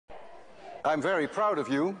I'm very proud of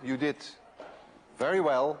you. You did very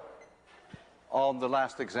well on the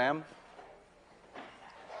last exam.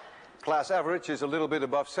 Class average is a little bit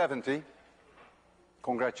above 70.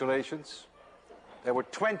 Congratulations. There were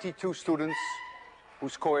 22 students who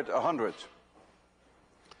scored 100.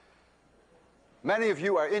 Many of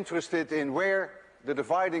you are interested in where the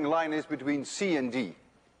dividing line is between C and D.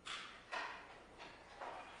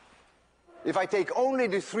 If I take only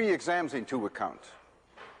the 3 exams into account,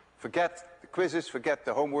 forget the quizzes, forget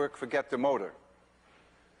the homework, forget the motor,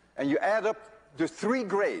 and you add up the 3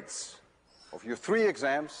 grades of your 3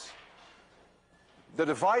 exams, the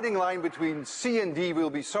dividing line between C and D will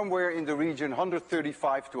be somewhere in the region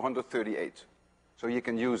 135 to 138. So you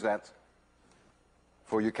can use that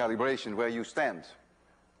for your calibration where you stand.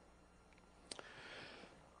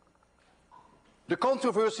 The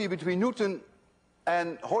controversy between Newton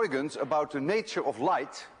and Huygens about the nature of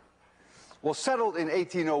light was settled in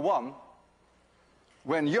 1801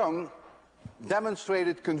 when Young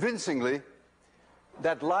demonstrated convincingly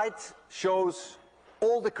that light shows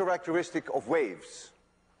all the characteristics of waves.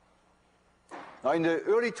 Now, in the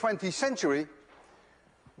early 20th century,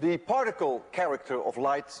 the particle character of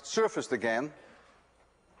light surfaced again,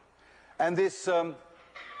 and this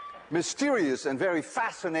mysterious and very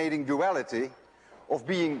fascinating duality of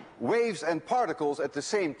being waves and particles at the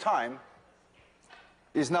same time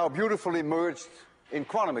is now beautifully merged in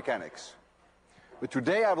quantum mechanics. But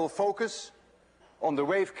today I will focus on the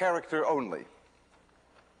wave character only.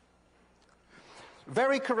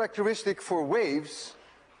 Very characteristic for waves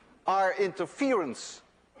are interference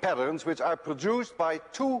patterns which are produced by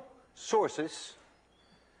 2 sources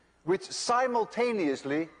which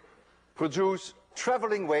simultaneously produce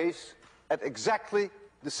traveling waves at exactly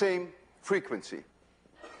the same frequency.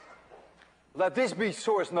 Let this be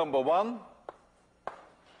source number 1,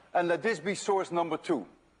 and let this be source number 2.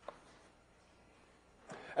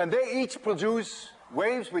 And they each produce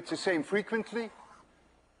waves with the same frequency,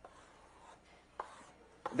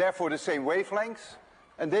 therefore the same wavelengths,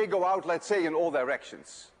 and they go out, let's say, in all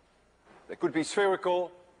directions. They could be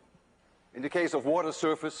spherical, in the case of water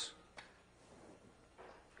surface,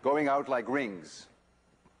 going out like rings.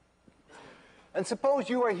 And suppose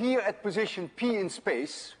you are here at position P in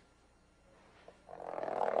space,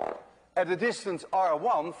 at a distance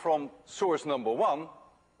r1 from source number 1,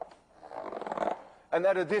 and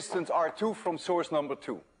at a distance r2 from source number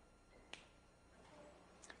 2.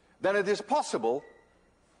 Then it is possible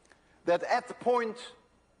that at the point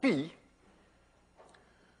P,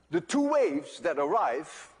 the 2 waves that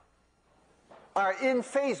arrive are in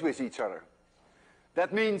phase with each other.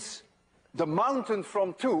 That means the mountain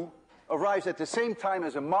from 2 arrives at the same time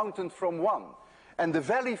as a mountain from 1. And the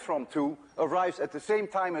valley from 2 arrives at the same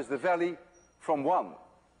time as the valley from 1.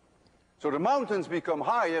 So the mountains become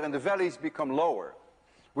higher and the valleys become lower.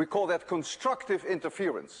 We call that constructive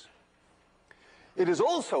interference. It is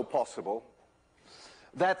also possible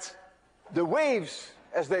that the waves,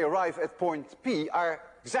 as they arrive at point P, are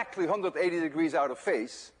exactly 180 degrees out of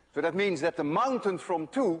phase. So that means that the mountain from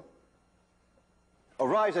 2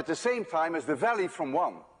 arrives at the same time as the valley from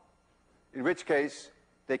 1, in which case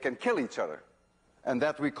they can kill each other. And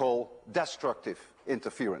that we call destructive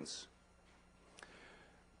interference.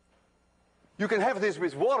 You can have this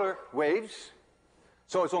with water waves,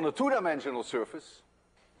 so it's on a 2-dimensional surface.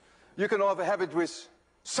 You can also have it with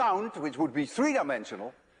sound, which would be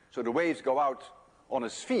 3-dimensional, so the waves go out on a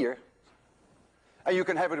sphere. And you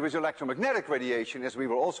can have it with electromagnetic radiation, as we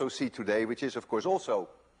will also see today, which is, of course, also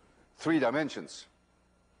 3 dimensions.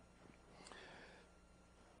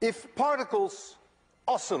 If particles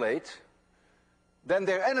oscillate, then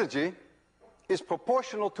their energy is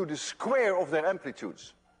proportional to the square of their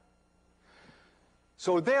amplitudes.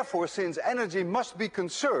 So therefore, since energy must be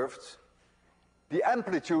conserved, the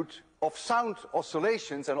amplitude of sound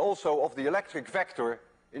oscillations and also of the electric vector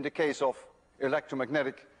in the case of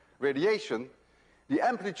electromagnetic radiation, the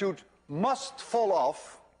amplitude must fall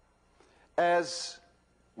off as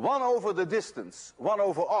 1 over the distance, 1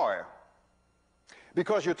 over r.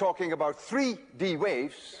 Because you're talking about 3D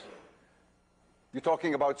waves, you're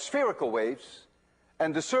talking about spherical waves,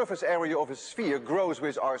 and the surface area of a sphere grows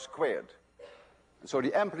with r squared. So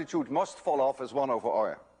the amplitude must fall off as 1 over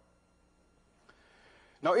r.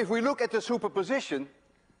 Now if we look at the superposition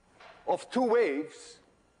of 2 waves,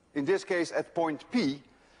 in this case at point P,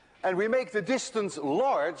 and we make the distance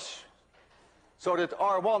large, so that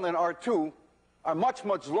r1 and r2 are much,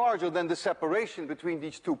 much larger than the separation between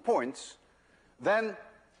these 2 points, then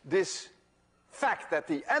this fact that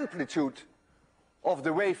the amplitude of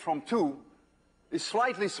the wave from 2 is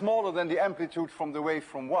slightly smaller than the amplitude from the wave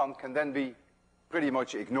from 1 can then be pretty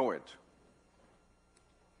much ignored.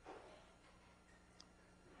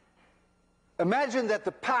 Imagine that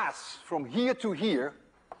the path from here to here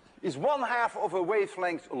is 1/2 of a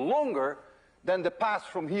wavelength longer than the path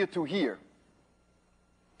from here to here.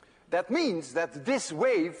 That means that this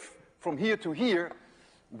wave from here to here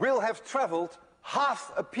will have traveled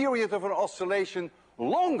half a period of an oscillation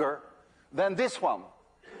longer than this one.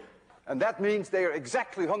 And that means they are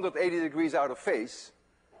exactly 180 degrees out of phase,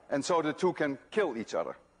 and so the two can kill each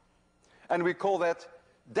other. And we call that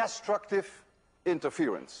destructive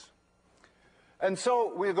interference. And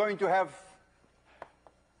so we're going to have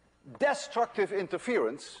destructive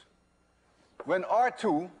interference when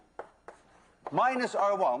R2 minus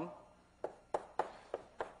R1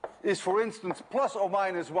 is, for instance, plus or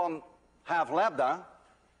minus 1/2 lambda,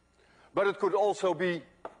 but it could also be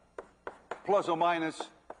plus or minus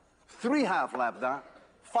 3/2 lambda,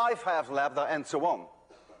 5/2 lambda, and so on.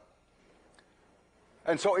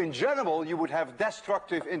 And so in general, you would have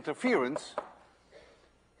destructive interference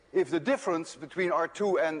if the difference between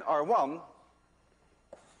R2 and R1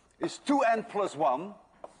 is 2n plus 1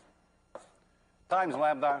 times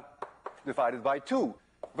lambda divided by 2,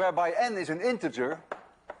 whereby n is an integer,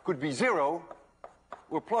 could be 0,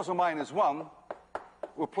 or plus or minus 1,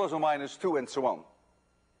 or plus or minus 2, and so on.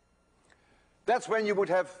 That's when you would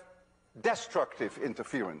have destructive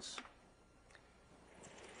interference.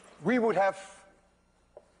 We would have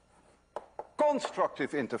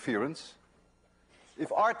constructive interference if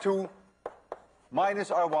R2 minus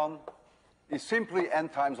R1 is simply n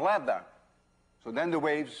times lambda. So then the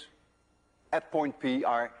waves at point P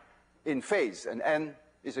are in phase, and n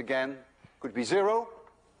is again, could be 0,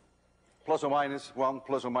 plus or minus 1,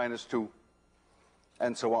 plus or minus 2,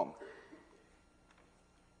 and so on.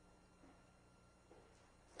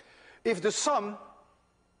 If the sum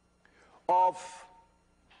of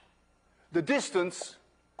the distance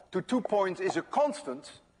to 2 points is a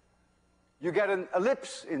constant, you get an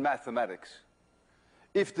ellipse in mathematics.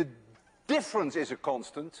 If the difference is a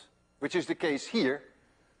constant, which is the case here,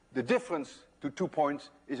 the difference to 2 points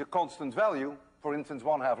is a constant value, for instance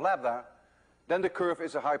 1/2 lambda, then the curve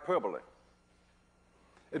is a hyperbole.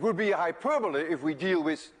 It would be a hyperbole if we deal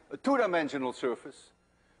with a 2-dimensional surface,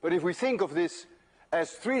 but if we think of this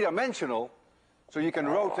as 3-dimensional, so you can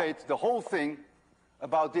rotate the whole thing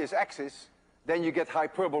about this axis, then you get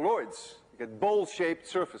hyperboloids, you get bowl-shaped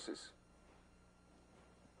surfaces.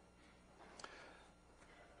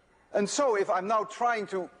 And so if I'm now trying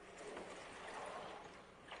to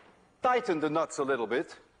tighten the nuts a little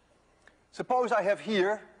bit, suppose I have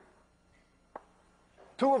here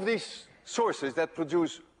 2 of these sources that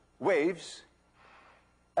produce waves,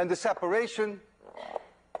 and the separation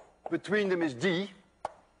between them is d,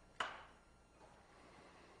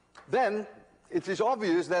 then it is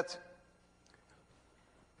obvious that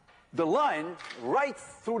the line right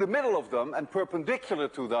through the middle of them and perpendicular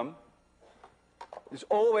to them is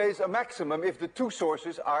always a maximum if the 2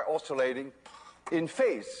 sources are oscillating in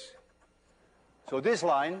phase. So this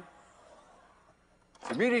line,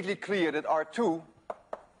 it's immediately clear that R2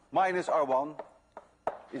 minus R1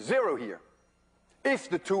 is 0 here, if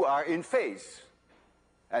the 2 are in phase.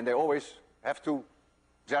 And they always have to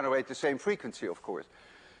generate the same frequency, of course.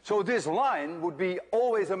 So this line would be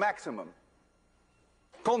always a maximum.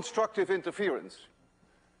 Constructive interference.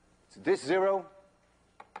 So this 0,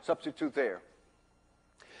 substitute there.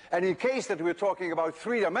 And in case that we're talking about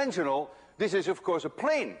 3-dimensional, this is of course a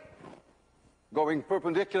plane going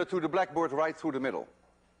perpendicular to the blackboard right through the middle.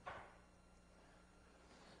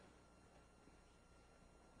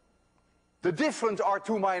 The difference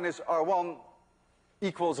R2 minus R1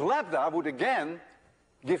 equals lambda would again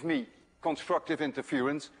give me constructive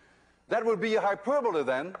interference. That would be a hyperbola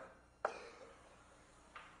then.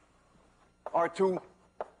 R2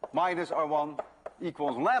 minus R1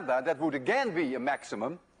 equals lambda. That would again be a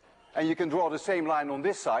maximum. And you can draw the same line on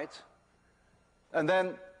this side. And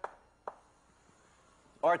then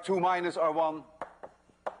R2 minus R1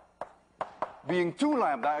 being 2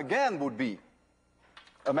 lambda again would be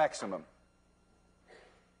a maximum.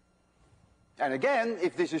 And again,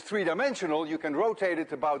 if this is 3-dimensional, you can rotate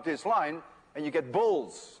it about this line and you get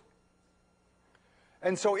bowls.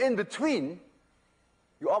 And so in between,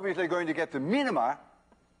 you're obviously going to get the minima,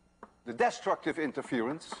 the destructive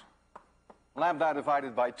interference, lambda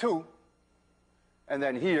divided by 2, and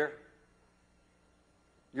then here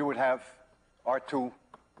you would have R2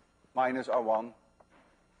 minus R1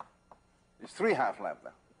 is 3/2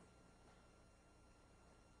 lambda.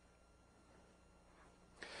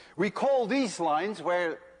 We call these lines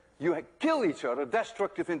where you kill each other,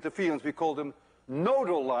 destructive interference, we call them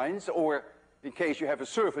nodal lines, or in case you have a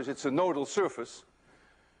surface, it's a nodal surface.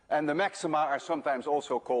 And the maxima are sometimes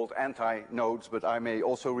also called antinodes, but I may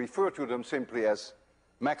also refer to them simply as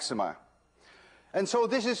maxima. And so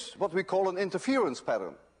this is what we call an interference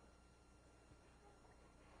pattern.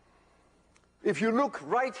 If you look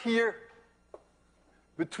right here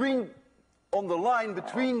on the line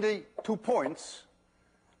between the 2 points,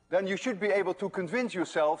 then you should be able to convince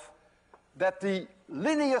yourself that the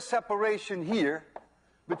linear separation here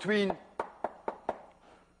between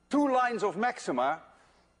 2 lines of maxima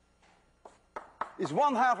is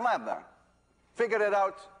 1/2 lambda. Figure that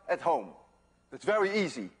out at home. It's very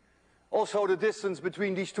easy. Also, the distance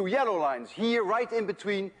between these 2 yellow lines here, right in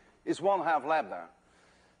between, is 1/2 lambda.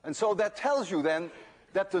 And so that tells you then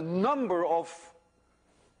that the number of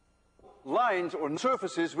lines or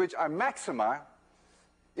surfaces which are maxima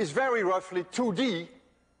is very roughly 2d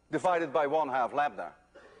divided by 1/2 lambda.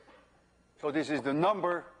 So this is the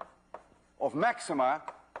number of maxima,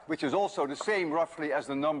 which is also the same roughly as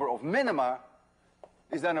the number of minima,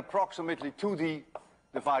 is then approximately 2d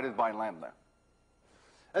divided by lambda.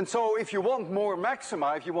 And so if you want more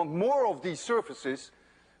maxima, if you want more of these surfaces,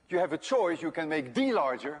 you have a choice. You can make d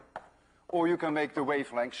larger, or you can make the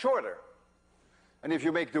wavelength shorter. And if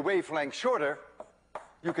you make the wavelength shorter,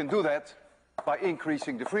 you can do that by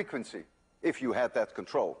increasing the frequency, if you had that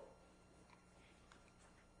control.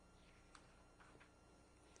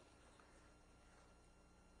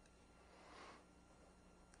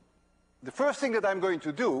 The first thing that I'm going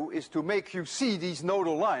to do is to make you see these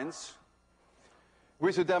nodal lines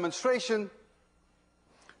with a demonstration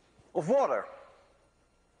of water.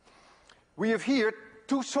 We have here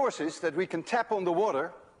 2 sources that we can tap on the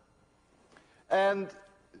water, and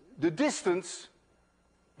the distance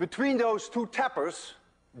between those 2 tappers,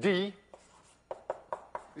 d,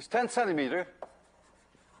 is 10 centimeter.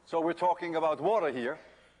 So we're talking about water here.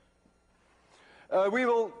 We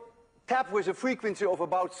will tap with a frequency of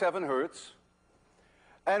about 7 Hertz.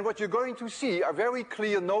 And what you're going to see are very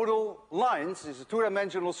clear nodal lines. It's a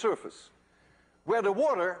 2-dimensional surface where the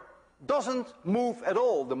water doesn't move at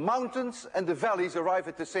all. The mountains and the valleys arrive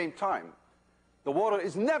at the same time. The water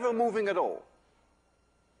is never moving at all.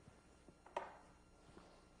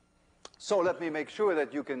 So let me make sure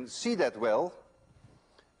that you can see that well.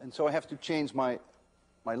 And so I have to change my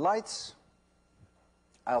lights.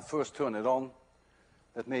 I'll first turn it on.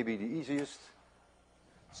 That may be the easiest.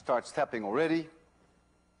 It starts tapping already.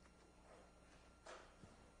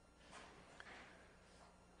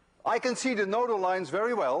 I can see the nodal lines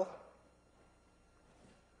very well.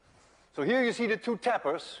 So here you see the 2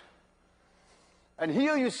 tappers. And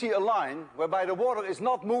here you see a line whereby the water is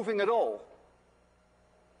not moving at all.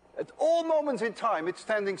 At all moments in time, it's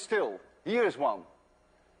standing still. Here is one.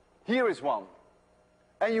 Here is one.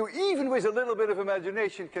 And you, even with a little bit of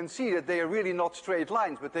imagination, can see that they are really not straight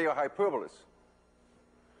lines, but they are hyperbolas.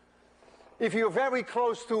 If you're very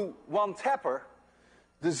close to one tapper,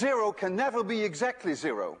 the 0 can never be exactly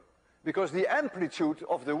 0, because the amplitude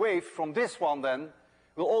of the wave from this one then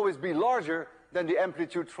will always be larger than the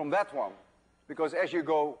amplitude from that one. Because as you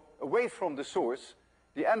go away from the source,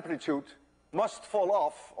 the amplitude must fall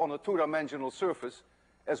off on a 2-dimensional surface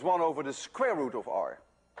as 1 over the square root of r.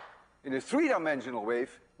 In a 3-dimensional wave,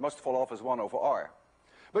 it must fall off as 1 over r.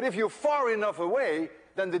 But if you're far enough away,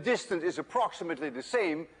 then the distance is approximately the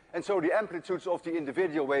same, and so the amplitudes of the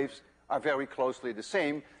individual waves are very closely the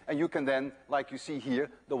same, and you can then, like you see here,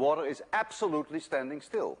 the water is absolutely standing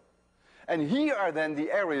still. And here are then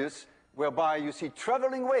the areas whereby you see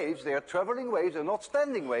traveling waves. They are traveling waves, they're not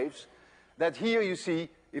standing waves. That here you see,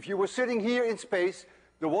 if you were sitting here in space,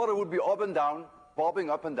 the water would be up and down, bobbing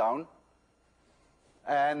up and down.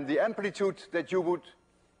 And the amplitude that you would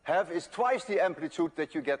have is twice the amplitude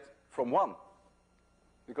that you get from 1.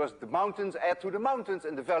 Because the mountains add to the mountains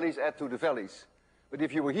and the valleys add to the valleys. But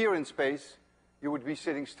if you were here in space, you would be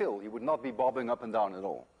sitting still. You would not be bobbing up and down at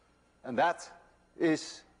all. And that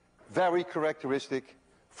is very characteristic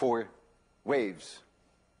for waves.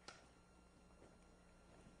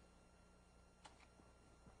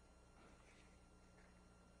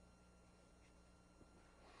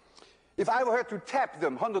 If I were to tap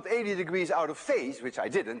them 180 degrees out of phase, which I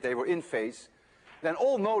didn't, they were in phase, then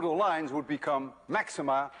all nodal lines would become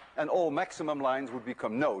maxima, and all maximum lines would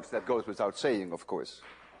become nodes. That goes without saying, of course.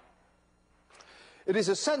 It is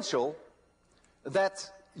essential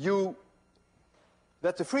that the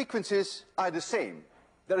frequencies are the same.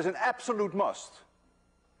 That is an absolute must.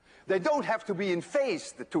 They don't have to be in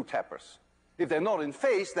phase, the 2 tappers. If they're not in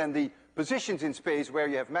phase, then the positions in space where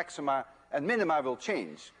you have maxima and minima will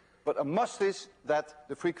change. But a must is that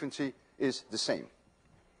the frequency is the same.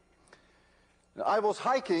 Now, I was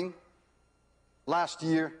hiking last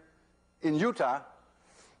year in Utah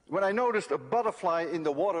when I noticed a butterfly in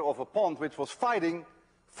the water of a pond which was fighting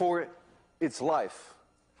for its life.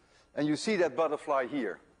 And you see that butterfly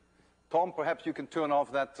here. Tom, perhaps you can turn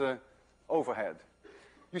off that overhead.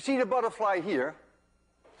 You see the butterfly here,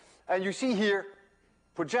 and you see here,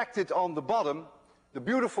 projected on the bottom, the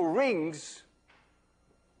beautiful rings,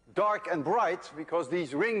 dark and bright, because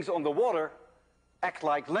these rings on the water act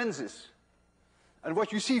like lenses. And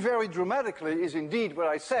what you see very dramatically is indeed what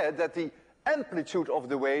I said, that the amplitude of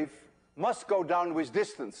the wave must go down with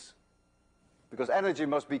distance. Because energy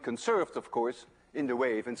must be conserved, of course, in the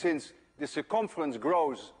wave. And since the circumference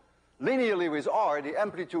grows linearly with r, the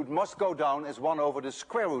amplitude must go down as 1 over the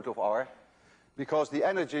square root of r, because the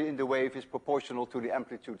energy in the wave is proportional to the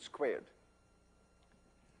amplitude squared.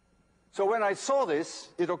 So when I saw this,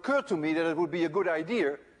 it occurred to me that it would be a good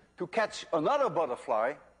idea to catch another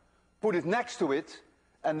butterfly, put it next to it,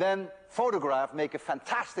 and then photograph, make a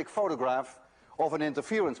fantastic photograph of an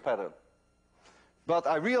interference pattern. But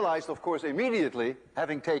I realized, of course, immediately,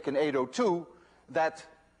 having taken 802, that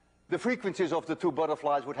the frequencies of the two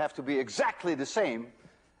butterflies would have to be exactly the same.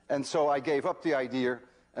 And so I gave up the idea,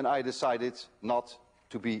 and I decided not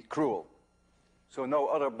to be cruel. So no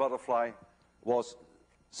other butterfly was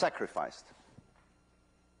sacrificed.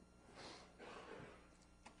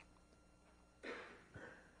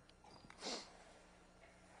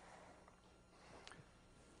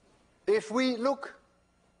 If we look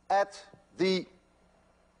at the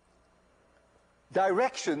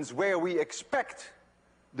directions where we expect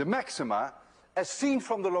the maxima as seen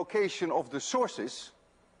from the location of the sources,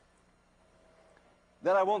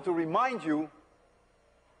 then I want to remind you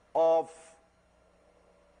of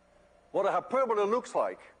what a hyperbola looks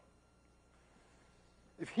like.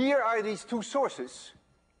 If here are these two sources,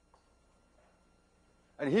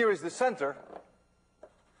 and here is the center,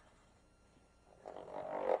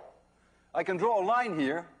 I can draw a line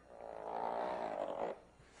here,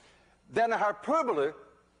 then a hyperbola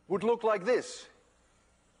would look like this.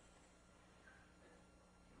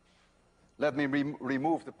 Let me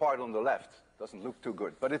remove the part on the left. Doesn't look too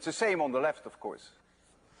good, but it's the same on the left, of course.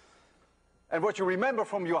 And what you remember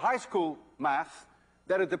from your high school math,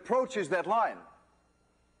 that it approaches that line.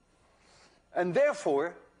 And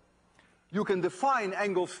therefore, you can define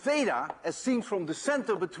angle theta as seen from the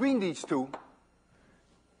center between these two,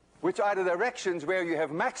 which are the directions where you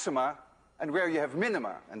have maxima and where you have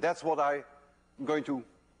minima. And that's what I'm going to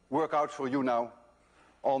work out for you now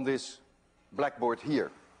on this blackboard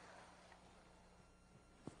here.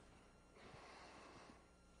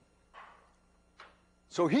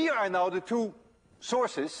 So here are now the two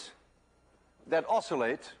sources that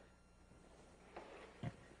oscillate.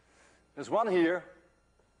 There's one here,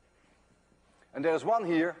 and there's one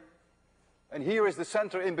here, and here is the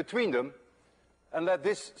center in between them, and let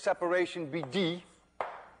this separation be d.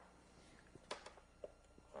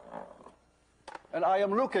 And I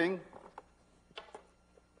am looking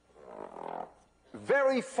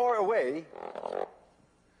very far away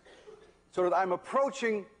so that I'm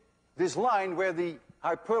approaching this line where the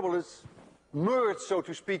hyperbolas merge, so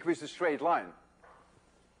to speak, with the straight line.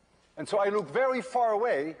 And so I look very far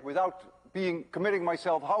away without committing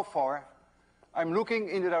myself how far. I'm looking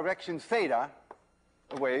in the direction theta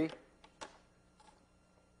away.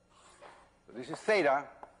 So this is theta.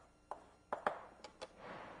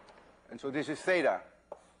 And so this is theta.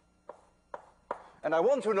 And I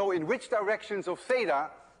want to know in which directions of theta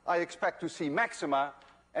I expect to see maxima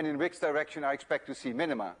and in which direction I expect to see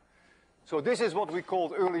minima. So this is what we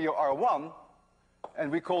called earlier R1,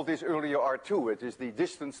 and we called this earlier R2. It is the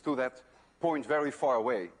distance to that point very far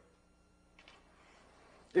away.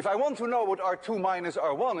 If I want to know what R2 minus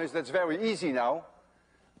R1 is, that's very easy now.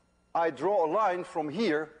 I draw a line from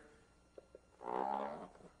here,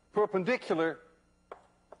 perpendicular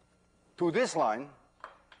to this line,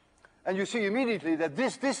 and you see immediately that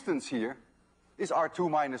this distance here is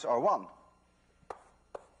R2 minus R1.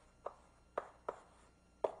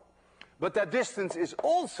 But that distance is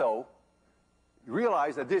also, you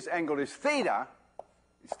realize that this angle is theta,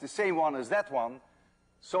 it's the same one as that one,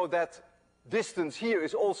 so that distance here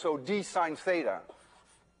is also d sine theta.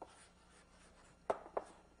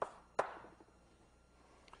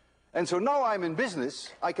 And so now I'm in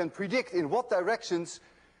business, I can predict in what directions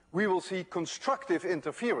we will see constructive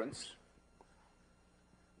interference,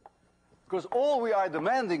 because all we are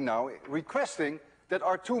demanding now, requesting that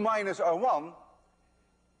R2 minus R1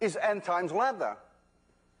 is n times lambda.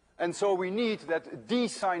 And so we need that d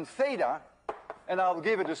sine theta, and I'll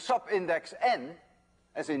give it a sub-index n,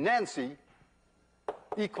 as in Nancy,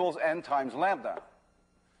 equals n times lambda.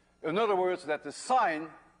 In other words, that the sine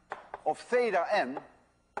of theta n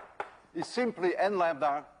is simply n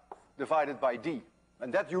lambda divided by d.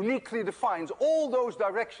 And that uniquely defines all those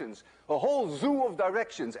directions, a whole zoo of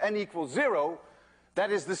directions, n equals 0, that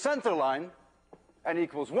is the center line, n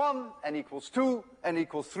equals 1, n equals 2, n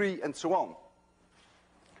equals 3, and so on.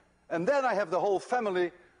 And then I have the whole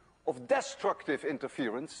family of destructive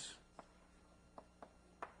interference,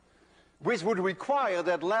 which would require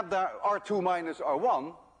that lambda r2 minus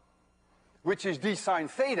r1, which is d sine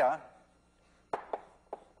theta,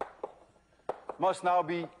 must now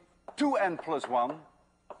be 2n plus 1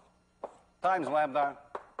 times lambda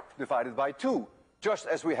divided by 2, just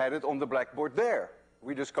as we had it on the blackboard there.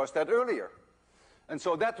 We discussed that earlier. And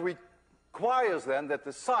so that requires then that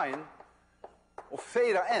the sign of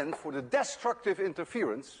theta n for the destructive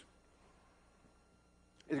interference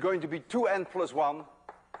is going to be 2n plus 1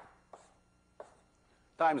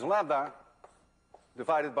 times lambda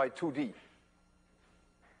divided by 2d.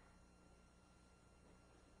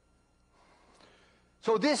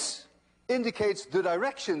 So this indicates the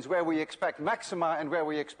directions where we expect maxima and where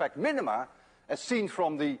we expect minima, as seen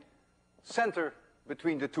from the center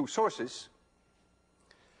between the two sources.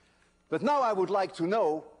 But now I would like to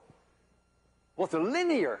know what the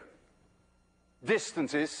linear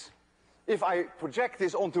distance is if I project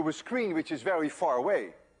this onto a screen which is very far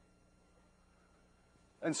away.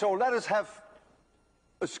 And so let us have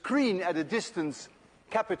a screen at a distance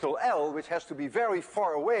capital L, which has to be very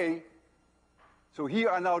far away. So here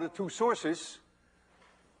are now the two sources.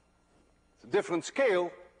 It's a different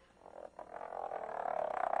scale.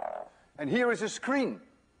 And here is a screen.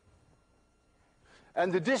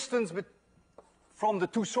 And the distance from the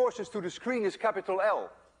two sources to the screen is capital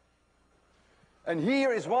L. And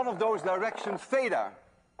here is one of those directions, theta.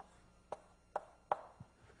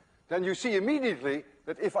 Then you see immediately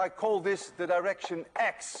that if I call this the direction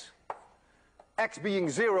x, x being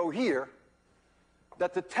 0 here,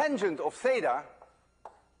 that the tangent of theta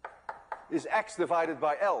is x divided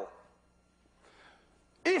by L.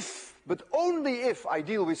 If, but only if, I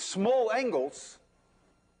deal with small angles,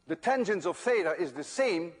 the tangent of theta is the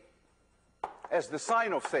same as the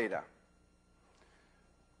sine of theta.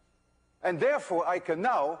 And therefore I can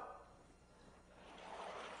now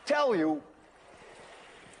tell you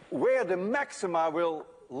where the maxima will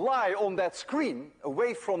lie on that screen,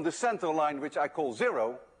 away from the center line, which I call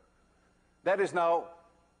 0. That is now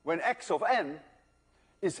when x of n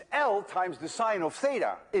is L times the sine of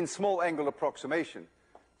theta in small angle approximation.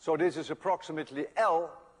 So this is approximately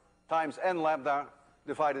L times n lambda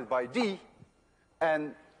divided by d.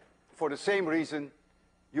 And for the same reason,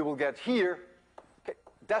 you will get here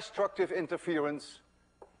destructive interference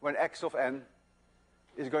when x of n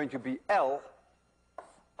is going to be L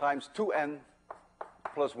times 2n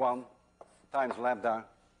plus 1 times lambda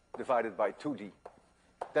divided by 2d.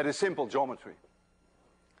 That is simple geometry.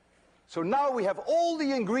 So now we have all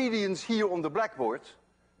the ingredients here on the blackboard,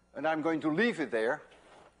 and I'm going to leave it there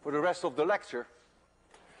for the rest of the lecture.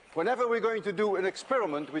 Whenever we're going to do an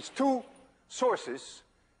experiment with two sources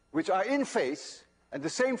which are in phase and the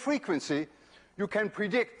same frequency, you can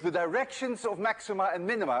predict the directions of maxima and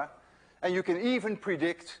minima, and you can even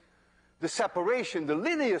predict the separation, the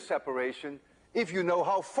linear separation, if you know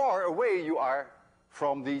how far away you are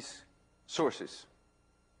from these sources.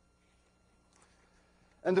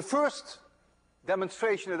 And the first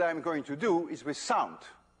demonstration that I'm going to do is with sound.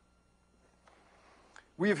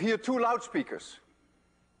 We have here two loudspeakers.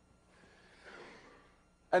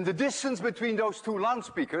 And the distance between those two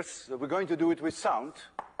loudspeakers, we're going to do it with sound,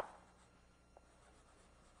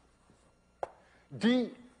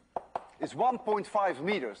 d is 1.5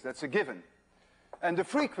 meters, that's a given. And the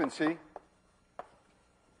frequency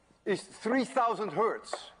is 3000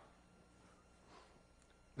 hertz.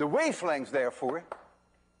 The wavelengths, therefore,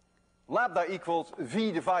 lambda equals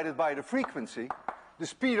v divided by the frequency. The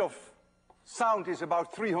speed of sound is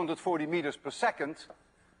about 340 meters per second,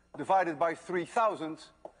 divided by 3000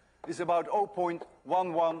 is about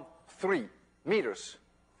 0.113 meters.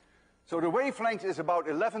 So the wavelength is about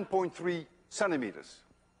 11.3 centimeters.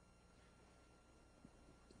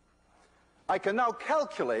 I can now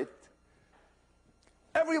calculate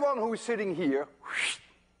everyone who is sitting here,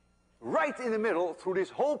 right in the middle, through this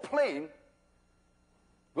whole plane,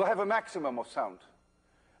 will have a maximum of sound.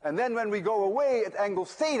 And then when we go away at angle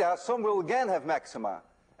theta, some will again have maxima.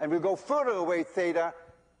 And we'll go further away theta,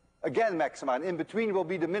 again maxima. And in between will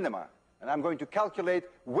be the minima. And I'm going to calculate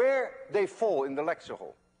where they fall in the lecture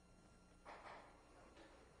hall.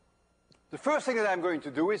 The first thing that I'm going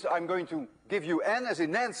to do is I'm going to give you n as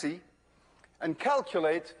in Nancy and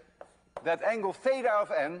calculate that angle theta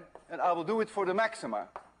of n, and I will do it for the maxima.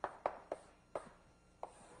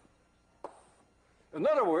 In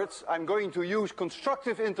other words, I'm going to use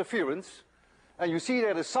constructive interference, and you see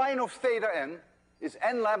that the sine of theta n is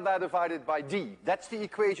n lambda divided by d. That's the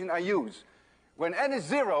equation I use. When n is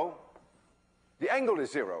 0, the angle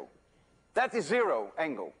is 0. That is 0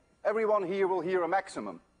 angle. Everyone here will hear a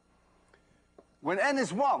maximum. When n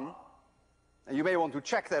is 1, and you may want to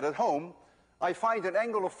check that at home, I find an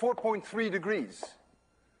angle of 4.3 degrees.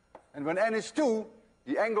 And when n is 2,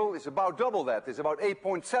 the angle is about double that. It's about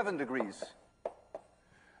 8.7 degrees.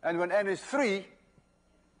 And when n is 3, it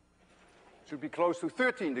should be close to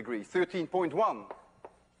 13 degrees, 13.1.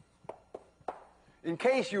 In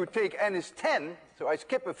case you take n is 10, so I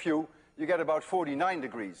skip a few, you get about 49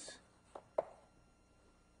 degrees.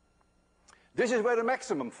 This is where the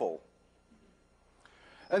maximum fall.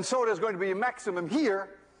 And so there's going to be a maximum here,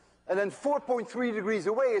 and then 4.3 degrees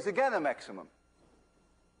away is again a maximum.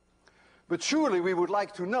 But surely we would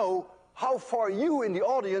like to know how far you in the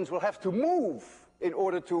audience will have to move in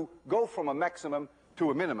order to go from a maximum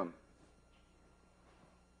to a minimum.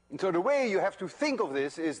 And so the way you have to think of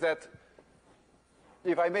this is that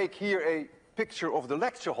if I make here a picture of the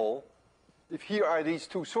lecture hall, if here are these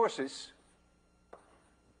two sources,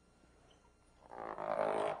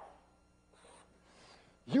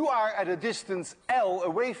 you are at a distance L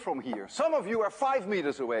away from here. Some of you are 5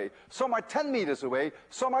 meters away, some are 10 meters away,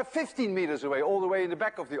 some are 15 meters away, all the way in the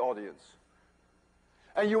back of the audience.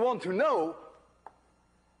 And you want to know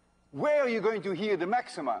where you're going to hear the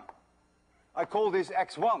maxima. I call this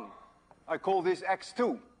x1, I call this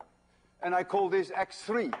x2, and I call this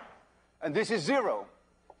x3. And this is 0.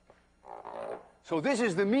 So this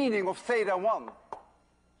is the meaning of theta 1.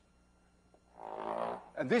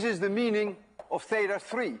 And this is the meaning of theta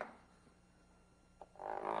 3.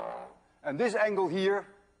 And this angle here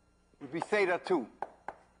would be theta 2.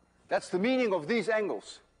 That's the meaning of these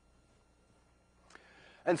angles.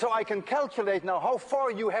 And so I can calculate now how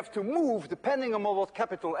far you have to move, depending on what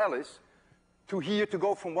capital L is, to here to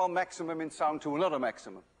go from one maximum in sound to another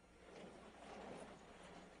maximum.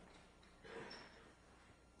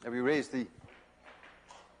 Have we raised a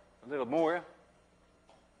little more?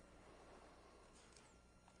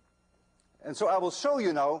 And so I will show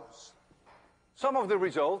you now some of the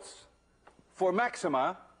results for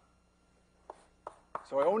maxima.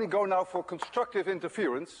 So I only go now for constructive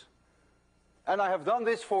interference. And I have done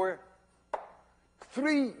this for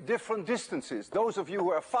 3 different distances. Those of you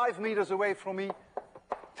who are 5 meters away from me,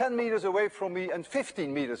 10 meters away from me, and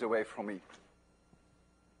 15 meters away from me.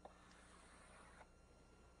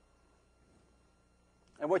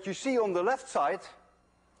 And what you see on the left side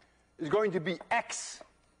is going to be x.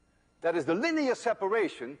 That is the linear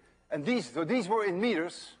separation, and these were in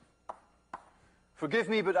meters. Forgive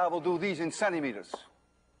me, but I will do these in centimeters.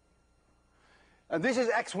 And this is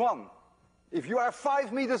x1. If you are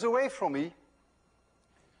 5 meters away from me,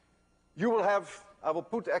 you will have, I will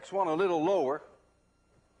put x1 a little lower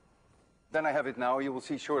than I have it now. You will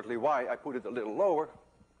see shortly why I put it a little lower.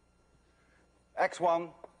 x1,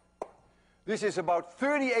 this is about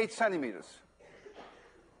 38 centimeters.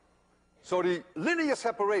 So the linear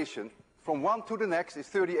separation from one to the next is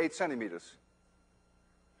 38 centimeters.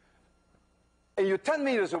 And you're 10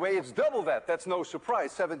 meters away, it's double that. That's no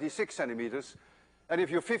surprise, 76 centimeters. And if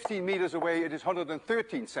you're 15 meters away, it is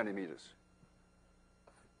 113 centimeters.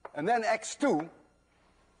 And then x2,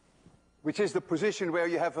 which is the position where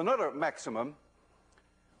you have another maximum,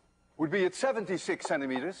 would be at 76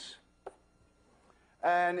 centimeters.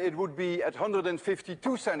 And it would be at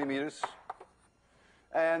 152 centimeters.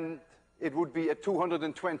 And it would be at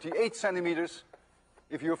 228 centimeters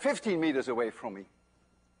if you're 15 meters away from me.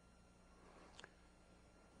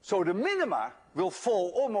 So the minima will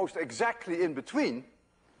fall almost exactly in between.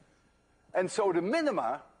 And so the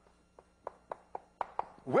minima,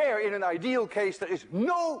 where in an ideal case there is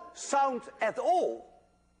no sound at all,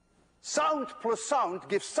 sound plus sound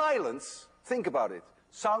gives silence, think about it,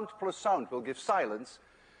 sound plus sound will give silence,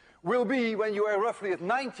 will be when you are roughly at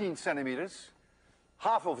 19 centimeters,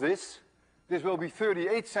 half of this will be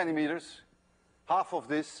 38 centimeters, half of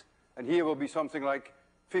this, and here will be something like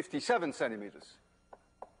 57 centimeters.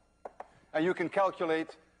 And you can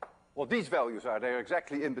calculate what these values are. They're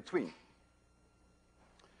exactly in between.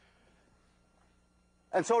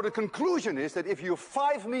 And so the conclusion is that if you're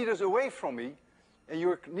 5 meters away from me, and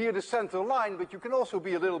you're near the center line, but you can also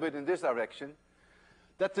be a little bit in this direction,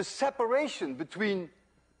 that the separation between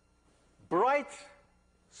bright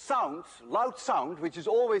sound, loud sound, which is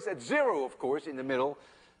always at 0, of course, in the middle,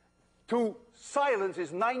 to silence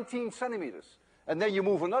is 19 centimeters. And then you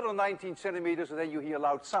move another 19 centimeters, and then you hear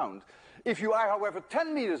loud sound. If you are, however,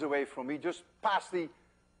 10 meters away from me, just past the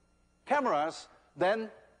cameras, then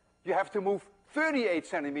you have to move 38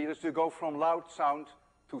 centimeters to go from loud sound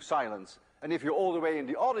to silence. And if you're all the way in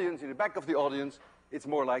the audience, in the back of the audience, it's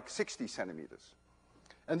more like 60 centimeters.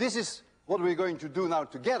 And this is what we're going to do now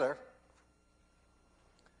together.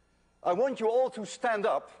 I want you all to stand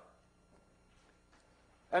up,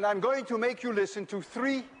 and I'm going to make you listen to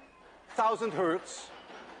 3,000 hertz.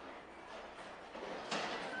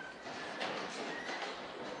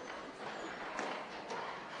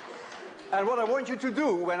 And what I want you to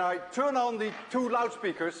do, when I turn on the two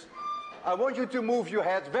loudspeakers, I want you to move your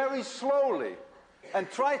head very slowly and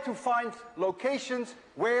try to find locations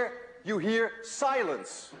where you hear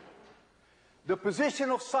silence. The position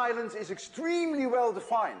of silence is extremely well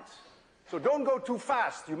defined. So don't go too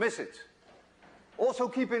fast, you miss it. Also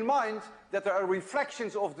keep in mind that there are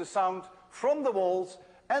reflections of the sound from the walls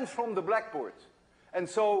and from the blackboard. And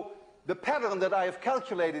so the pattern that I have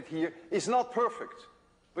calculated here is not perfect.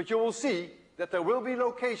 But you will see that there will be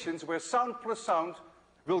locations where sound plus sound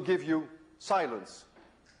will give you silence.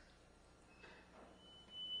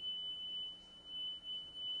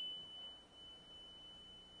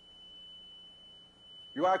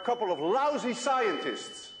 You are a couple of lousy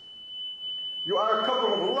scientists. You are a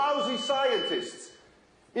couple of lousy scientists.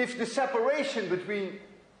 If the separation between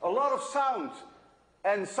a lot of sound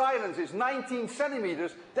and silence is 19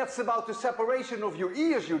 centimeters, that's about the separation of your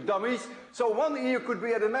ears, you dummies. So one ear could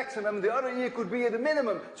be at a maximum, the other ear could be at a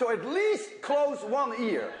minimum. So at least close one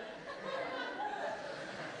ear.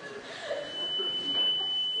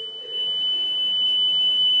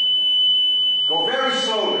 Go very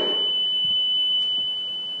slowly.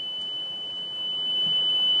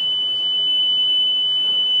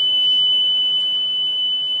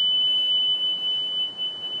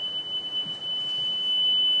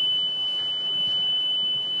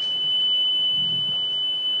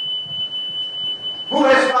 Who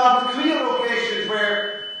has found clear locations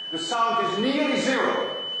where the sound is nearly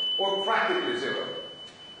zero or practically zero?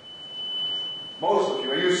 Most of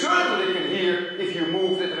you. And you certainly can hear, if you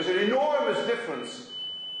move, that there's an enormous difference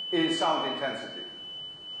in sound intensity.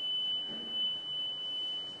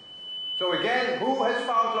 So again, who has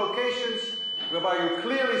found locations whereby you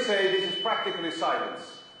clearly say this is practically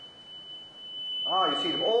silence? Ah, you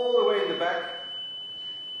see them all the way in the back.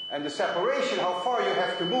 And the separation, how far you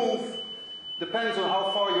have to move, depends on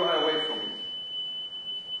how far you are away from it.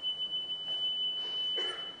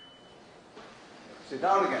 Sit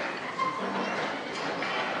down again.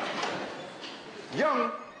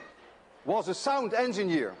 Young was a sound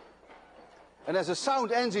engineer. And as a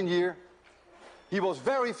sound engineer, he was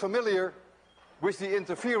very familiar with the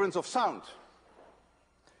interference of sound.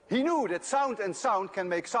 He knew that sound and sound can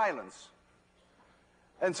make silence.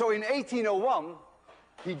 And so in 1801,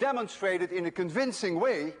 he demonstrated in a convincing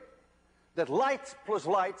way that light plus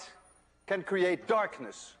light can create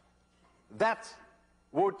darkness. That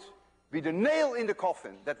would be the nail in the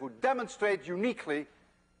coffin that would demonstrate uniquely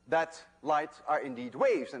that light are indeed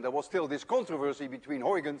waves. And there was still this controversy between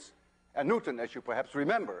Huygens and Newton, as you perhaps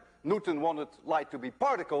remember. Newton wanted light to be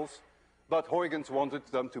particles, but Huygens wanted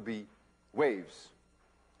them to be waves.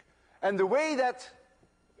 And the way that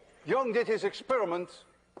Young did his experiment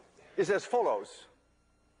is as follows.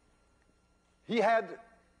 He had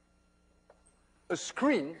a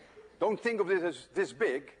screen. Don't think of this as this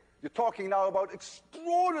big. You're talking now about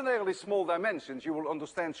extraordinarily small dimensions. You will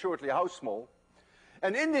understand shortly how small.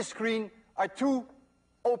 And in this screen are two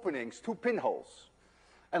openings, two pinholes.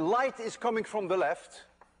 And light is coming from the left.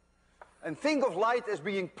 And think of light as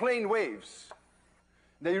being plane waves.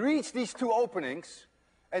 They reach these two openings,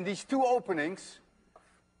 and these two openings,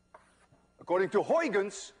 according to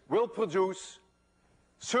Huygens, will produce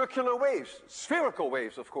circular waves, spherical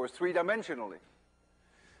waves, of course, three-dimensionally.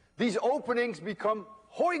 These openings become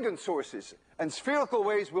Huygens sources, and spherical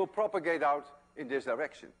waves will propagate out in this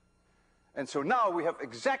direction. And so now we have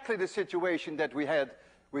exactly the situation that we had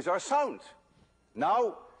with our sound.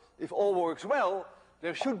 Now, if all works well,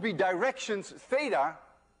 there should be directions theta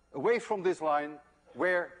away from this line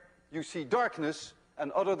where you see darkness,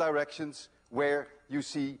 and other directions where you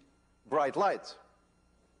see bright light.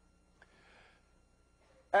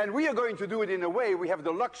 And we are going to do it in a way, we have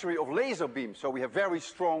the luxury of laser beams, so we have very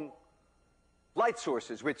strong light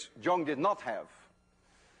sources, which Young did not have.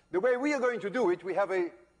 The way we are going to do it, we have a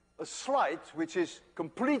slide which is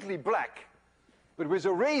completely black, but with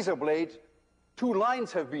a razor blade, two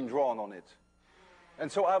lines have been drawn on it.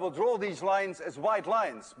 And so I will draw these lines as white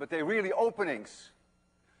lines, but they're really openings.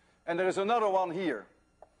 And there is another one here.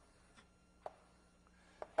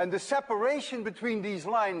 And the separation between these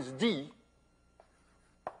lines, D,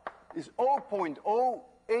 is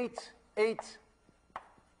 0.088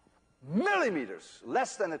 millimeters,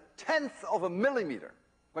 less than 1/10 of a millimeter.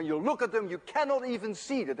 When you look at them, you cannot even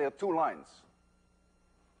see that there are two lines.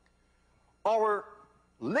 Our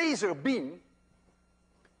laser beam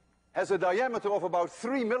has a diameter of about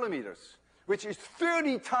 3 millimeters, which is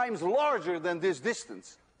 30 times larger than this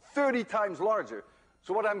distance, 30 times larger.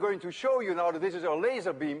 So what I'm going to show you now, that this is our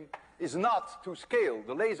laser beam, is not to scale.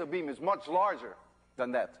 The laser beam is much larger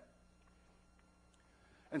than that.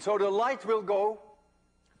 And so the light will go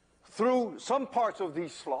through some parts of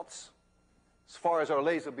these slots, as far as our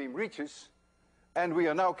laser beam reaches, and we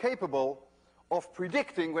are now capable of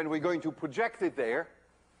predicting when we're going to project it there.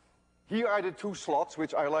 Here are the two slots,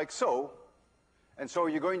 which are like so, and so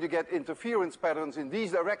you're going to get interference patterns in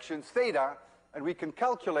these directions, theta, and we can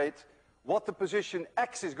calculate what the position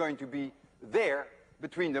x is going to be there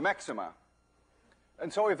between the maxima.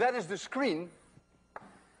 And so if that is the screen,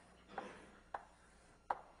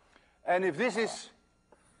 and if this is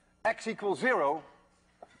x equals 0,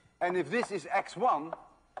 and if this is x1,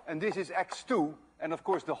 and this is x2, and of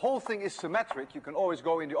course the whole thing is symmetric, you can always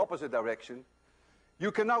go in the opposite direction,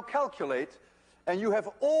 you can now calculate, and you have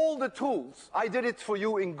all the tools. I did it for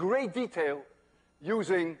you in great detail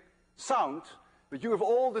using sound, but you have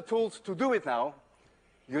all the tools to do it now.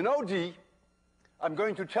 You know d. I'm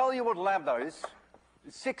going to tell you what lambda is.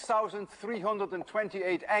 It's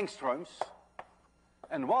 6,328 angstroms,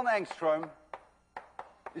 and 1 angstrom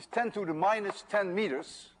is 10 to the minus 10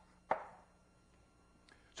 meters.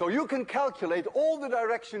 So you can calculate all the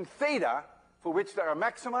direction theta for which there are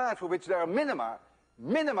maxima and for which there are minima.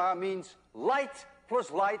 Minima means light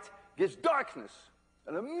plus light gives darkness.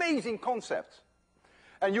 An amazing concept.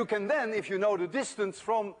 And you can then, if you know the distance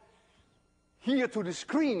from here to the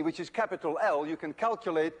screen, which is capital L, you can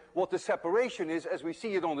calculate what the separation is as we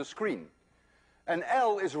see it on the screen. And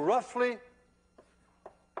L is roughly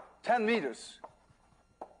 10 meters.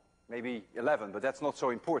 Maybe 11, but that's not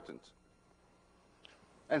so important.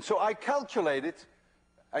 And so I calculated,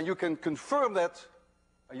 and you can confirm that,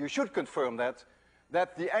 and you should confirm that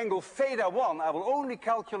the angle theta 1, I will only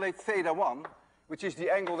calculate theta 1, which is the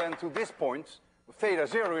angle then to this point. Theta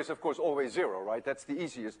 0 is, of course, always 0, right? That's the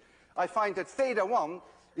easiest. I find that theta 1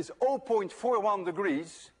 is 0.41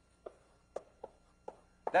 degrees.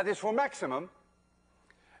 That is for maximum.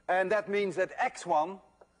 And that means that x1,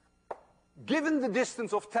 given the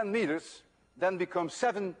distance of 10 meters, then becomes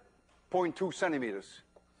 7.2 centimeters.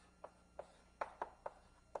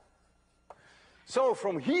 So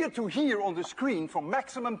from here to here on the screen, from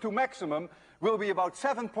maximum to maximum, will be about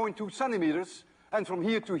 7.2 centimeters. And from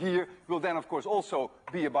here to here will then, of course, also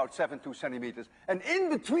be about 7.2 centimeters. And in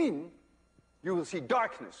between, you will see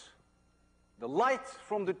darkness. The light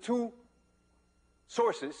from the two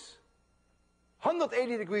sources,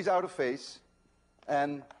 180 degrees out of phase,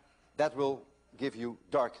 and that will give you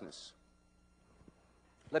darkness.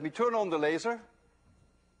 Let me turn on the laser.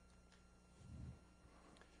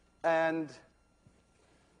 And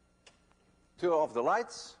turn off the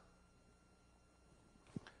lights.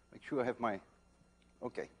 Make sure I have my...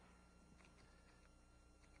 Okay.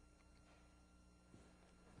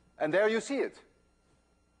 And there you see it.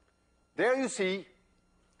 There you see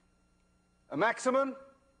a maximum,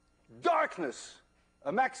 darkness,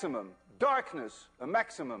 a maximum, darkness, a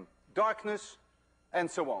maximum, darkness, and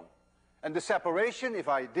so on. And the separation, if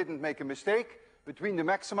I didn't make a mistake, between the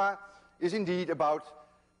maxima is indeed about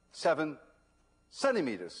 7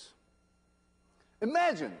 centimeters.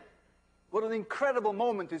 Imagine what an incredible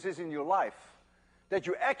moment this is in your life, that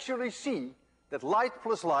you actually see that light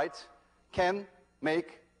plus light can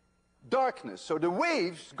make darkness. So the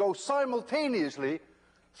waves go simultaneously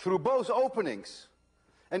through both openings.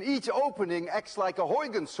 And each opening acts like a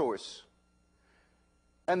Huygens source.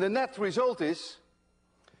 And the net result is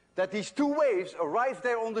that these two waves arrive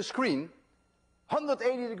there on the screen,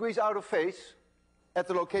 180 degrees out of phase, at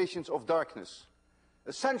the locations of darkness.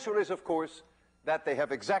 Essential is, of course, that they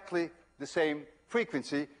have exactly the same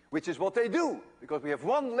frequency, which is what they do, because we have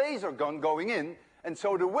one laser gun going in, and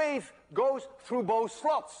so the wave goes through both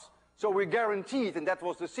slots. So we're guaranteed, and that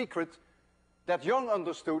was the secret that Young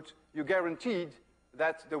understood, you guaranteed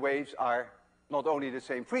that the waves are not only the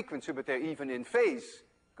same frequency, but they're even in phase,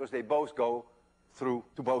 because they both go through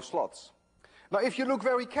to both slots. Now, if you look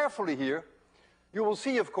very carefully here, you will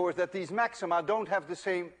see, of course, that these maxima don't have the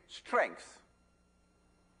same strength.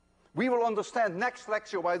 We will understand next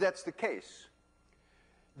lecture why that's the case.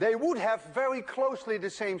 They would have very closely the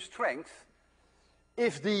same strength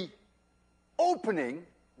if the opening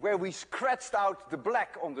where we scratched out the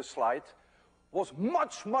black on the slide was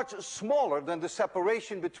much, much smaller than the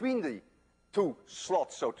separation between the two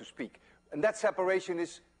slots, so to speak. And that separation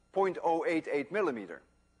is 0.088 millimeter.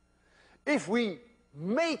 If we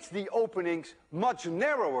made the openings much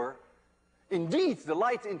narrower, indeed the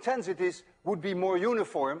light intensities would be more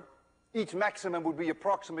uniform. Each maximum would be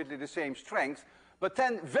approximately the same strength, but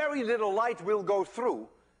then very little light will go through,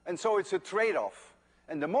 and so it's a trade-off.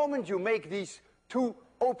 And the moment you make these two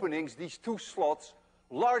openings, these two slots,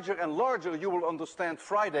 larger and larger, you will understand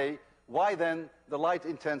Friday why then the light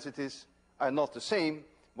intensities are not the same,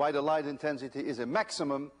 why the light intensity is a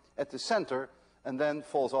maximum at the center and then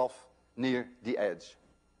falls off near the edge.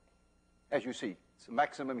 As you see, it's a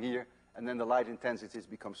maximum here, and then the light intensities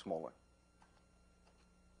become smaller.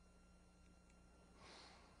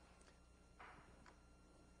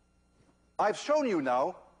 I've shown you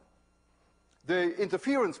now the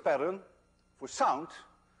interference pattern for sound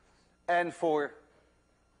and for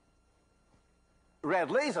red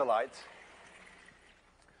laser light.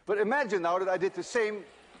 But imagine now that I did the same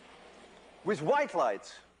with white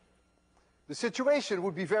light. The situation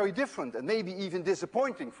would be very different and maybe even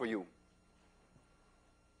disappointing for you.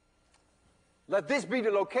 Let this be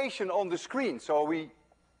the location on the screen. So we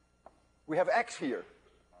have X here,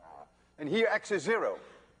 and here X is 0.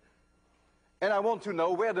 And I want to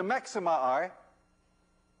know where the maxima are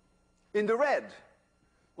in the red.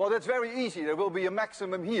 Well, that's very easy. There will be a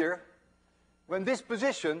maximum here when this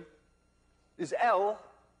position is L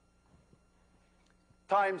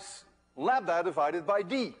times lambda divided by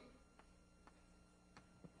D.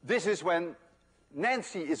 This is when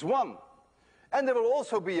Nancy is 1. And there will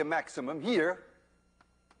also be a maximum here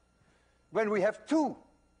when we have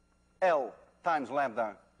 2L times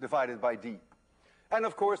lambda divided by D. And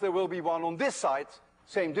of course there will be one on this side,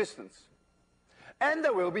 same distance. And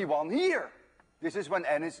there will be one here. This is when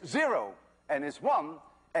n is 0, n is 1,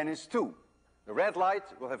 n is 2. The red light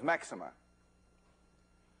will have maxima.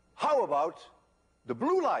 How about the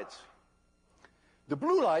blue light? The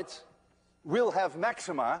blue light will have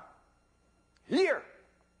maxima here,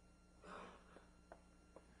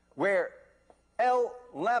 where L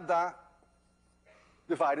lambda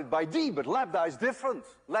divided by D, but lambda is different.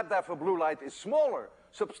 Lambda for blue light is smaller,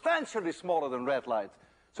 substantially smaller than red light.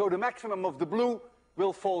 So the maximum of the blue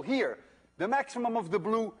will fall here. The maximum of the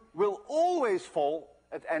blue will always fall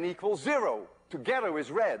at n equals 0, together with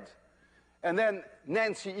red. And then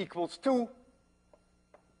Nancy equals 2,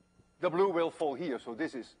 the blue will fall here. So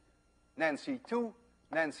this is Nancy 2,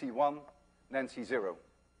 Nancy 1, Nancy 0.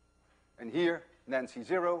 And here, Nancy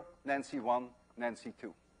 0, Nancy 1, Nancy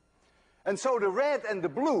 2. And so the red and the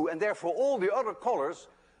blue, and therefore all the other colors,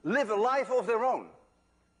 live a life of their own.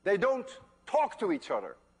 They don't talk to each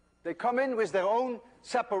other. They come in with their own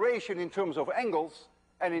separation in terms of angles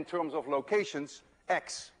and in terms of locations,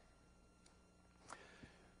 x.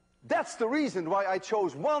 That's the reason why I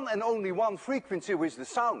chose one and only one frequency with the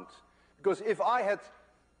sound. Because if I had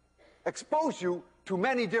exposed you to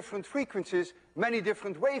many different frequencies, many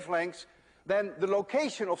different wavelengths, then the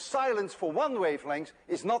location of silence for one wavelength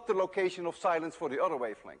is not the location of silence for the other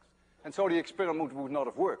wavelength. And so the experiment would not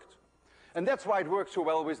have worked. And that's why it works so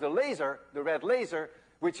well with the laser, the red laser,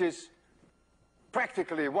 which is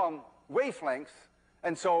practically one wavelength.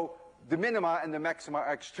 And so the minima and the maxima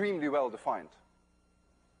are extremely well defined.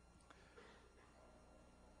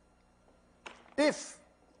 If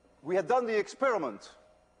we had done the experiment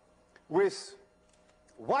with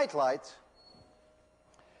white light,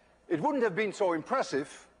 it wouldn't have been so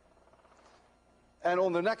impressive. And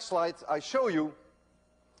on the next slide, I show you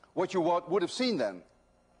what you would have seen then.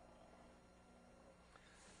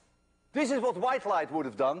 This is what white light would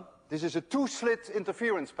have done. This is a two-slit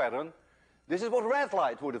interference pattern. This is what red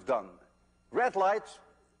light would have done. Red light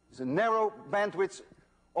is a narrow bandwidth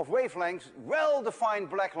of wavelengths, well-defined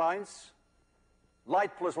black lines.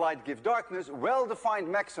 Light plus light give darkness, well-defined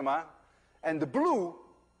maxima. And the blue,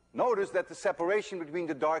 notice that the separation between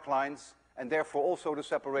the dark lines, and therefore also the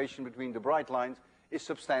separation between the bright lines, is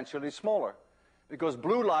substantially smaller. Because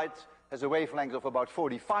blue light has a wavelength of about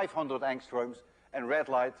 4,500 angstroms, and red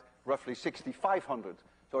light roughly 6,500.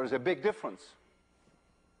 So there's a big difference.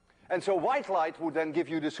 And so white light would then give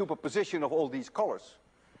you the superposition of all these colors.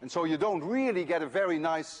 And so you don't really get a very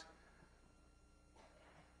nice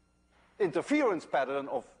interference pattern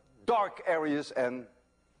of dark areas and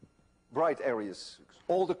bright areas.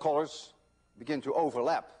 All the colors begin to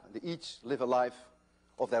overlap. They each live a life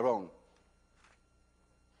of their own.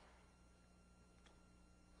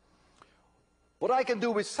 What I can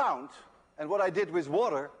do with sound, and what I did with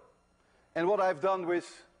water, and what I've done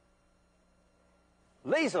with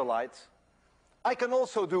laser light, I can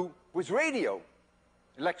also do with radio,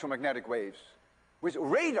 electromagnetic waves. With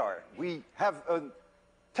radar, we have a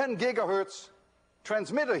 10 gigahertz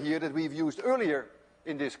transmitter here that we've used earlier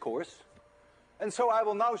in this course. And so I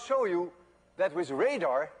will now show you that with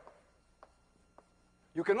radar,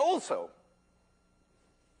 you can also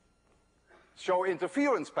show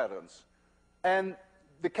interference patterns. And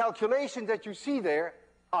the calculations that you see there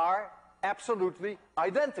are absolutely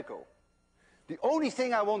identical. The only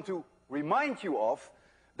thing I want to remind you of,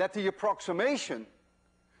 that the approximation,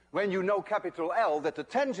 when you know capital L, that the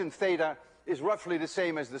tangent theta is roughly the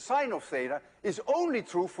same as the sine of theta, is only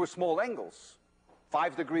true for small angles.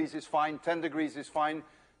 5 degrees is fine, 10 degrees is fine,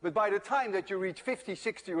 but by the time that you reach 50,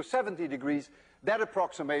 60, or 70 degrees, that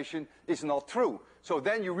approximation is not true. So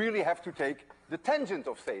then you really have to take the tangent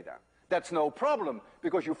of theta. That's no problem,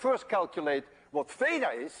 because you first calculate what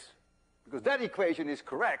theta is, because that equation is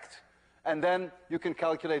correct, and then you can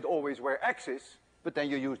calculate always where x is, but then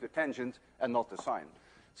you use the tangent and not the sine.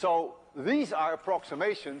 So these are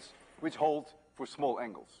approximations which hold for small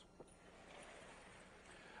angles.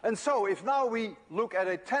 And so if now we look at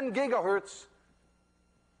a 10 gigahertz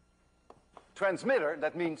transmitter,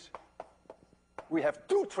 that means we have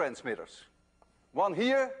two transmitters, one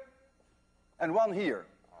here and one here.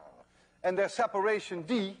 And their separation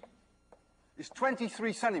d is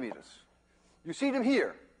 23 centimeters. You see them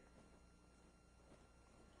here.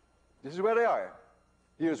 This is where they are.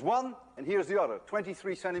 Here's one and here's the other,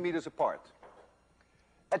 23 centimeters apart.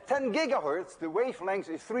 At 10 gigahertz, the wavelength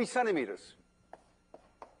is 3 centimeters.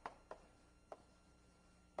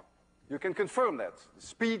 You can confirm that. The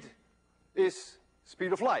speed is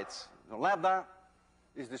speed of light. The lambda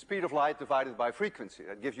is the speed of light divided by frequency.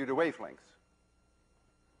 That gives you the wavelength.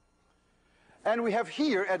 And we have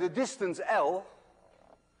here, at a distance L,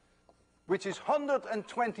 which is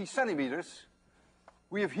 120 centimeters,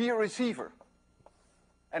 we have here a receiver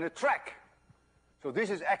and a track. So this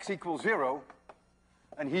is x equals 0,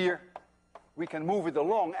 and here we can move it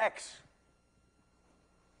along x.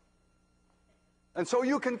 And so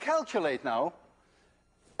you can calculate now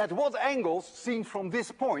at what angles, seen from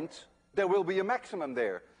this point, there will be a maximum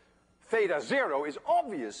there. Theta 0 is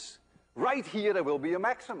obvious. Right here there will be a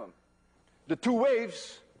maximum. The two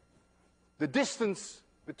waves, the distance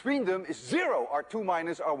between them is 0. R2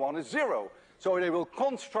 minus R1 is 0. So they will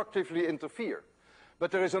constructively interfere.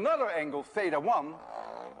 But there is another angle, theta 1,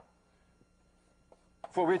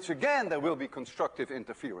 for which again there will be constructive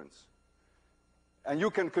interference. And you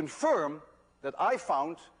can confirm that I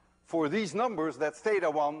found for these numbers that theta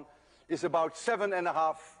 1 is about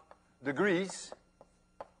 7.5 degrees.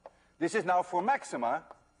 This is now for maxima.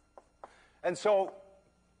 And so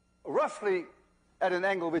roughly at an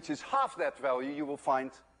angle which is half that value, you will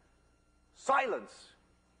find silence.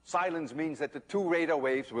 Silence means that the two radar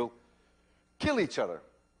waves will kill each other.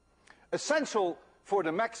 Essential for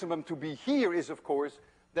the maximum to be here is, of course,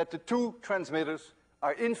 that the two transmitters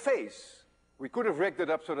are in phase. We could have rigged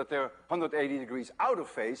it up so that they're 180 degrees out of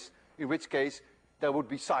phase, in which case there would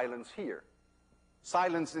be silence here.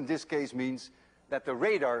 Silence in this case means that the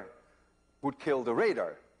radar would kill the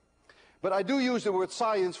radar. But I do use the word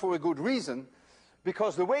science for a good reason,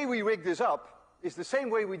 because the way we rig this up is the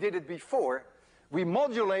same way we did it before. We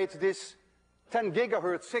modulate this 10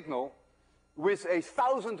 gigahertz signal with a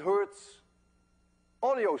 1000 hertz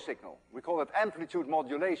audio signal. We call it amplitude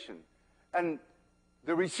modulation. And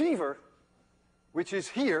the receiver, which is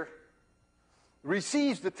here,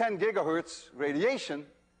 receives the 10 gigahertz radiation,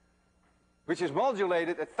 which is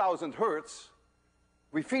modulated at 1000 hertz.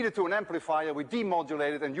 We feed it to an amplifier, we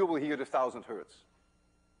demodulate it, and you will hear the 1000 hertz.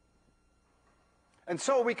 And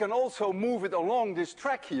so we can also move it along this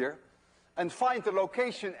track here and find the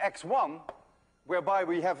location x1, whereby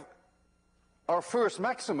we have our first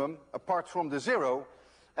maximum apart from the 0,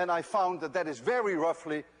 and I found that that is very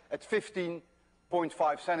roughly at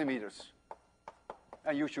 15.5 centimeters.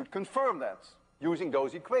 And you should confirm that using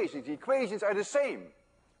those equations. The equations are the same,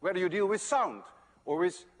 whether you deal with sound, or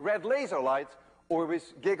with red laser light, or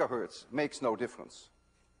with gigahertz. Makes no difference.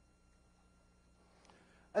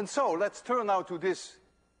 And so let's turn now to this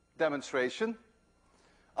demonstration.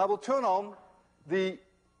 I will turn on the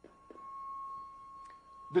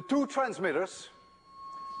two transmitters,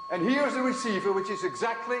 and here's the receiver, which is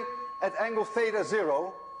exactly at angle theta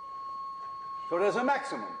 0. So there's a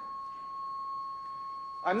maximum.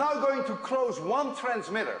 I'm now going to close one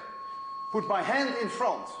transmitter, put my hand in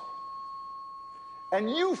front, and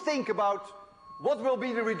you think about what will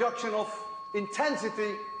be the reduction of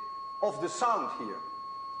intensity of the sound here.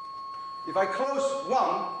 If I close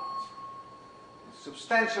one, it's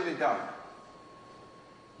substantially down.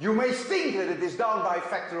 You may think that it is down by a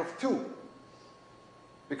factor of 2,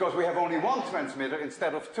 because we have only one transmitter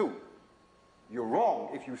instead of 2. You're wrong.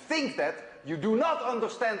 If you think that, you do not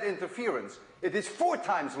understand interference. It is 4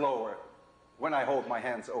 times lower when I hold my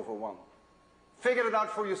hands over one. Figure it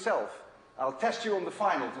out for yourself. I'll test you on the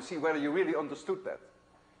final to see whether you really understood that.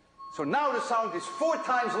 So now the sound is 4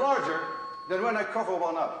 times larger than when I cover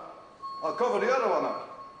one up. I'll cover the other one up.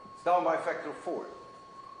 It's down by a factor of 4.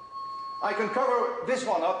 I can cover this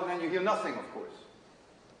one up and then you hear nothing, of course.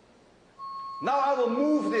 Now I will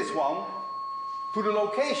move this one to the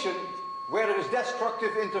location where there is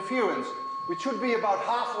destructive interference, which should be about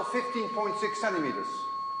half of 15.6 centimeters.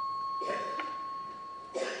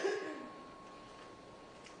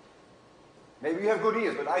 Maybe you have good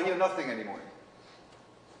ears, but I hear nothing anymore.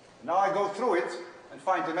 Now I go through it and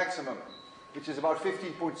find the maximum, which is about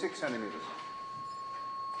 15.6 centimeters.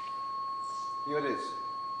 Here it is.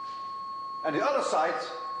 And the other side,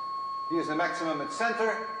 here's the maximum at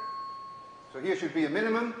center. So here should be a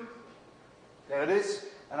minimum. There it is.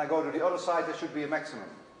 And I go to the other side, there should be a maximum.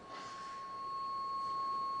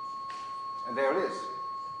 And there it is.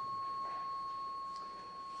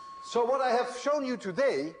 So what I have shown you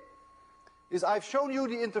today is I've shown you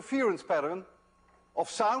the interference pattern of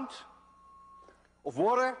sound, of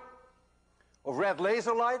water, of red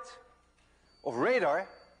laser light, of radar,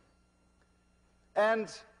 and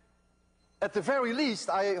at the very least,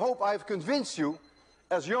 I hope I've convinced you,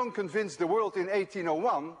 as Young convinced the world in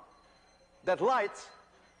 1801, that light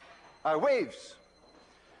are waves.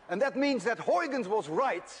 And that means that Huygens was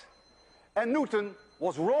right and Newton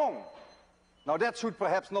was wrong. Now that should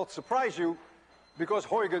perhaps not surprise you, because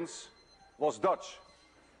Huygens was Dutch.